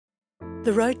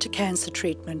The road to cancer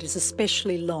treatment is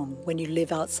especially long when you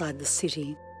live outside the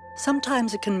city.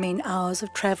 Sometimes it can mean hours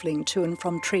of travelling to and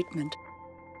from treatment.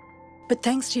 But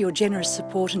thanks to your generous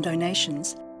support and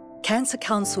donations, Cancer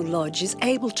Council Lodge is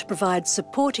able to provide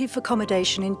supportive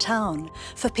accommodation in town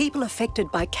for people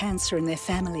affected by cancer and their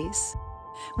families,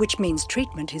 which means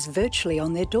treatment is virtually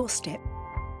on their doorstep.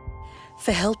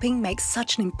 For helping make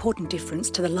such an important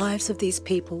difference to the lives of these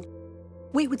people,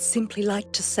 we would simply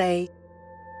like to say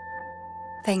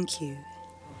thank you.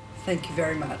 Thank you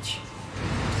very much.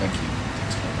 Thank you.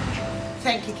 Thanks very much.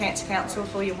 Thank you, Cancer Council,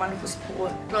 for your wonderful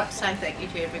support. I'd like to say thank you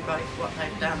to everybody for what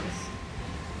they've done.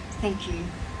 Thank you.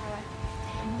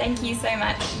 Thank you so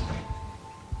much.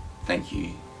 Thank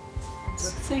you.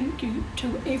 Thank you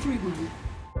to everyone.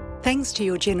 Thanks to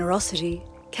your generosity,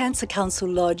 Cancer Council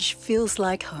Lodge feels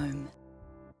like home.